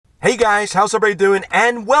Hey guys, how's everybody doing?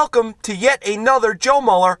 And welcome to yet another Joe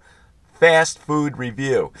Mueller fast food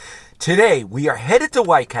review. Today we are headed to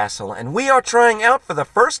Whitecastle and we are trying out for the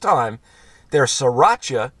first time their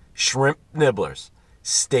Sriracha shrimp nibblers.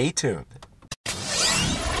 Stay tuned.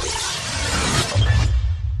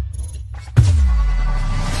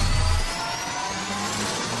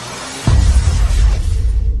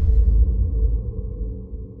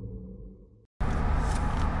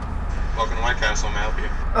 Welcome to Whitecastle, may I help you?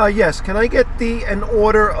 Yes, can I get an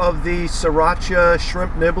order of the Sriracha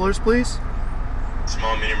shrimp nibblers, please?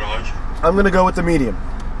 Small, medium, or large? I'm gonna go with the medium.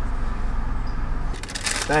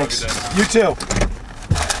 Thanks. You too.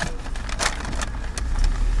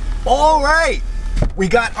 All right, we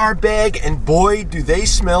got our bag, and boy, do they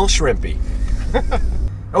smell shrimpy.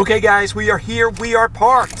 Okay, guys, we are here. We are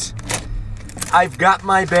parked. I've got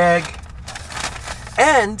my bag,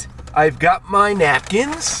 and I've got my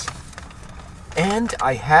napkins, and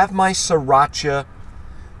I have my Sriracha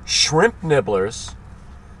shrimp nibblers,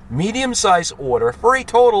 medium-size order for a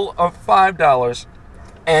total of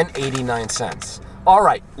 $5.89. All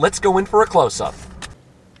right, let's go in for a close-up.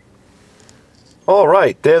 All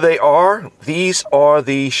right, there they are. These are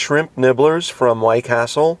the shrimp nibblers from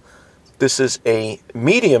Whitecastle. This is a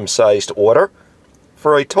medium-sized order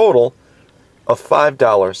for a total of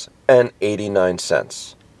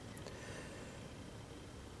 $5.89.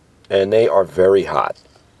 And they are very hot.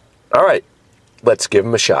 All right, let's give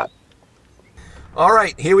them a shot. All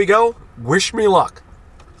right, here we go. Wish me luck.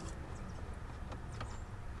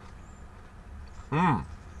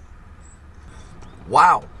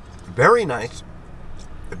 Wow, very nice,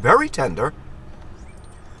 very tender.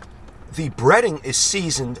 The breading is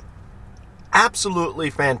seasoned absolutely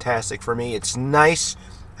fantastic for me. It's nice,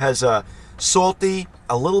 has a salty,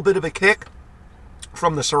 a little bit of a kick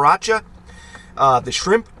from the Sriracha. The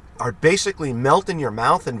shrimp are basically melt in your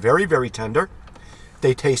mouth and very, very tender.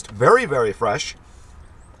 They taste very, very fresh.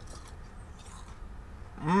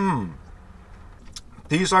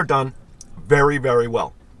 These are done very, very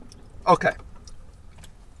well. Okay.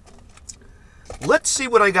 Let's see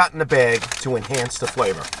what I got in the bag to enhance the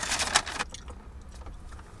flavor.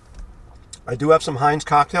 I do have some Heinz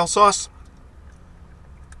cocktail sauce.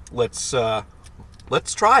 Let's try.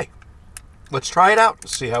 Let's try it out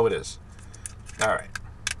and see how it is. All right.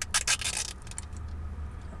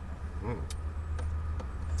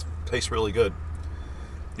 Tastes really good.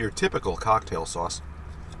 Your typical cocktail sauce.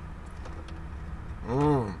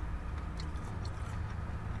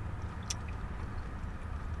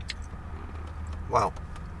 Wow.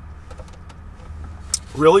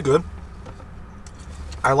 Really good.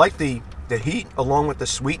 I like the heat along with the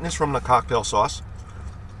sweetness from the cocktail sauce.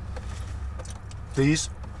 These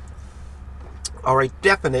are a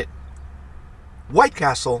definite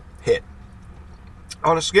Whitecastle hit.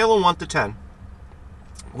 On a scale of 1 to 10,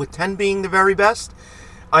 with 10 being the very best,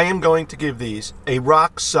 I am going to give these a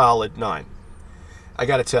rock solid 9. I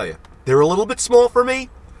gotta tell you, they're a little bit small for me,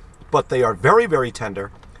 but they are very, very tender,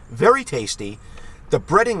 very tasty. The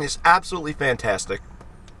breading is absolutely fantastic,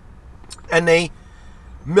 and they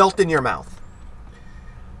melt in your mouth.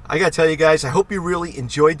 I gotta tell you guys, I hope you really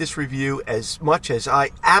enjoyed this review as much as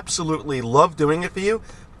I absolutely love doing it for you.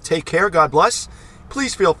 Take care, God bless.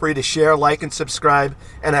 Please feel free to share, like, and subscribe,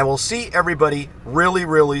 and I will see everybody really,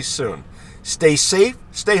 really soon. Stay safe,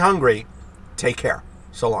 stay hungry, take care.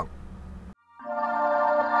 So long.